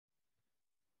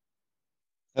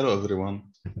Hello everyone.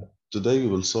 Today we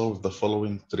will solve the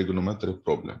following trigonometric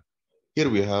problem. Here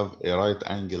we have a right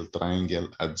angle triangle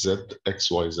at z, x,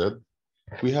 y, z.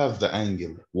 We have the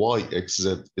angle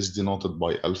yxz is denoted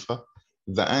by alpha.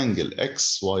 The angle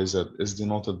xyz is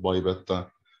denoted by beta.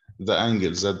 The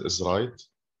angle z is right.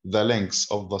 The length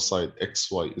of the side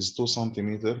xy is 2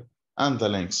 centimeter, and the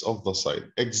length of the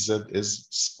side xz is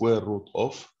square root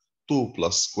of 2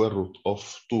 plus square root of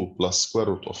 2 plus square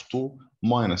root of 2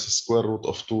 minus square root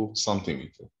of 2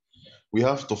 centimeter. We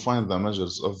have to find the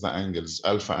measures of the angles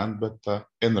alpha and beta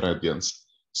in radians.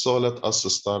 So let us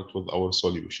start with our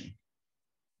solution.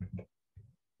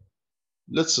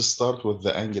 Let's start with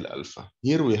the angle alpha.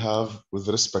 Here we have, with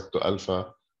respect to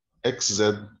alpha,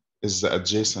 xz is the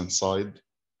adjacent side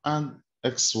and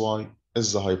xy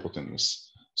is the hypotenuse.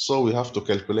 So we have to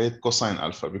calculate cosine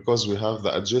alpha because we have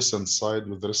the adjacent side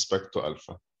with respect to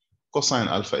alpha. Cosine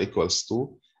alpha equals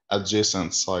to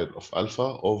adjacent side of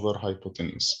alpha over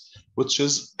hypotenuse, which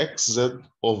is xz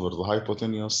over the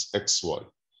hypotenuse xy.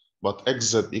 But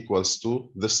xz equals to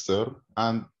this term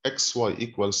and xy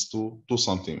equals to 2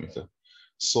 centimeter.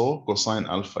 So cosine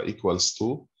alpha equals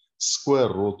to square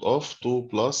root of 2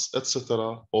 plus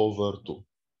etc. over 2.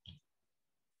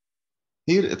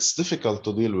 Here it's difficult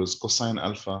to deal with cosine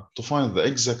alpha to find the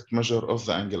exact measure of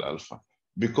the angle alpha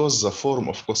because the form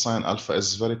of cosine alpha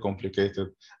is very complicated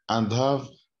and have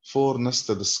 4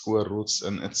 nested square roots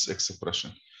in its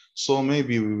expression. So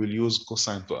maybe we will use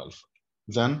cosine to alpha.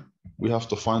 Then we have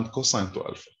to find cosine to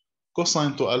alpha.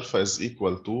 Cosine to alpha is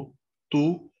equal to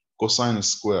 2 cosine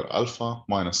square alpha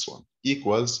minus 1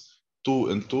 equals 2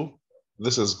 into,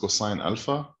 this is cosine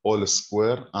alpha, all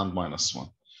square and minus 1.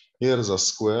 Here the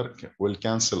square will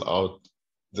cancel out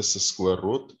this square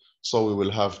root. So we will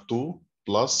have 2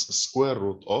 plus square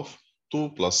root of 2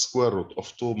 plus square root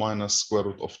of 2 minus square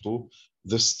root of 2,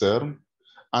 this term.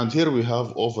 And here we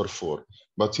have over 4.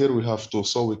 But here we have 2,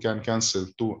 so we can cancel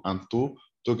 2 and 2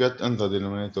 to get in the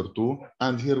denominator 2.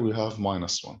 And here we have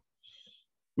minus 1.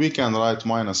 We can write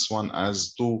minus 1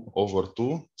 as 2 over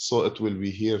 2, so it will be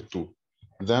here 2.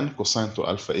 Then cosine to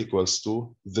alpha equals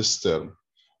to this term.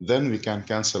 Then we can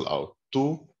cancel out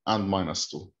 2 and minus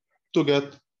 2 to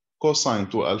get cosine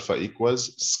to alpha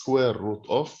equals square root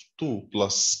of 2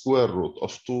 plus square root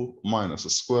of 2 minus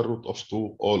square root of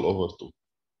 2 all over 2.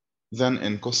 Then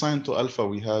in cosine to alpha,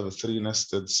 we have 3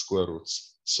 nested square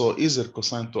roots. So either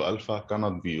cosine to alpha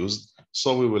cannot be used.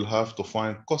 So we will have to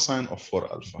find cosine of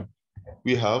 4 alpha.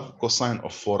 We have cosine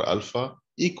of 4 alpha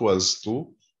equals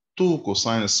to 2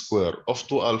 cosine square of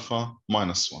 2 alpha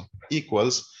minus 1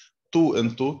 equals 2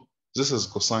 into, this is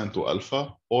cosine to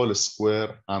alpha, all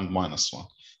square and minus 1.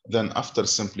 Then after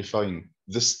simplifying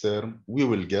this term, we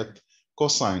will get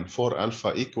cosine 4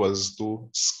 alpha equals to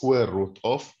square root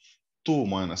of 2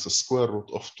 minus square root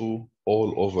of 2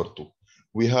 all over 2.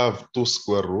 We have 2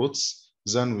 square roots,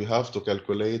 then we have to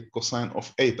calculate cosine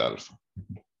of 8 alpha.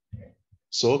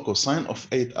 So cosine of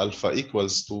 8 alpha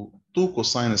equals to 2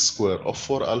 cosine square of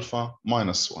 4 alpha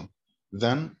minus 1.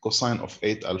 Then cosine of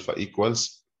 8 alpha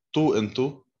equals 2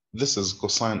 into, this is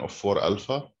cosine of 4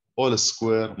 alpha, all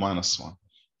square minus 1.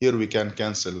 Here we can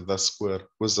cancel the square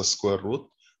with the square root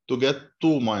to get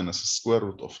 2 minus square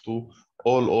root of 2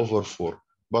 all over 4.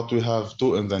 But we have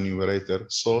 2 in the numerator,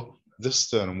 so this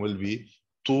term will be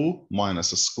 2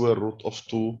 minus square root of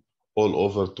 2 all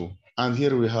over 2. And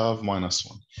here we have minus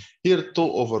 1. Here 2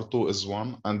 over 2 is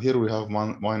 1, and here we have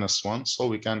minus 1, so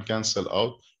we can cancel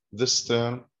out this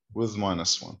term with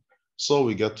minus 1. So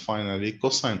we get finally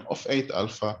cosine of 8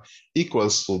 alpha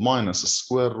equals to minus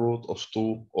square root of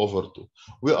 2 over 2.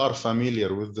 We are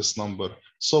familiar with this number,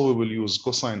 so we will use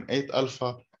cosine 8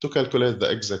 alpha to calculate the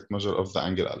exact measure of the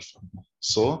angle alpha.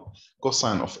 So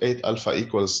cosine of 8 alpha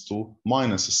equals to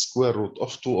minus square root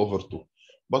of 2 over 2.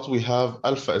 But we have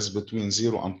alpha is between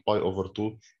 0 and pi over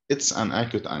 2. It's an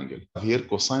acute angle. Here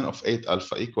cosine of 8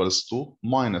 alpha equals to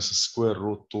minus square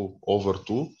root 2 over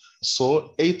 2.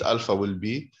 So 8 alpha will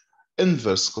be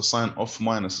inverse cosine of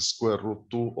minus square root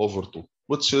 2 over 2,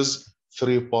 which is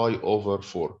 3 pi over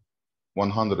 4,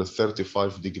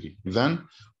 135 degree. Then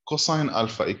cosine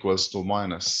alpha equals to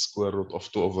minus square root of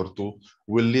 2 over 2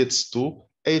 will leads to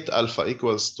 8 alpha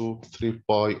equals to 3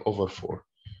 pi over 4.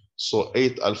 So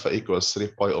 8 alpha equals 3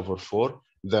 pi over 4.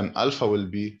 Then alpha will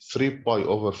be 3 pi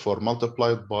over 4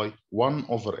 multiplied by 1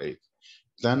 over 8.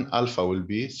 Then alpha will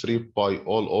be 3 pi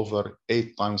all over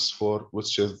 8 times 4,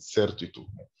 which is 32.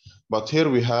 But here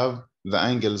we have the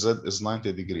angle Z is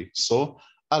 90 degrees. So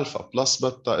alpha plus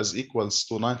beta is equals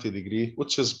to 90 degrees,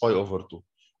 which is pi over 2.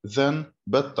 Then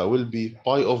beta will be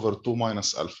pi over 2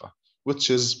 minus alpha, which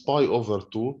is pi over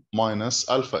 2 minus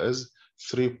alpha is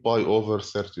 3 pi over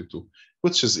 32,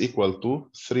 which is equal to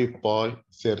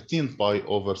 13 pi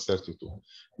over 32.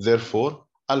 Therefore,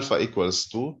 alpha equals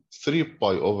to 3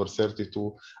 pi over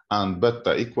 32 and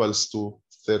beta equals to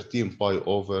 13 pi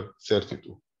over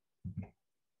 32.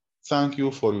 Thank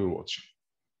you for your watching.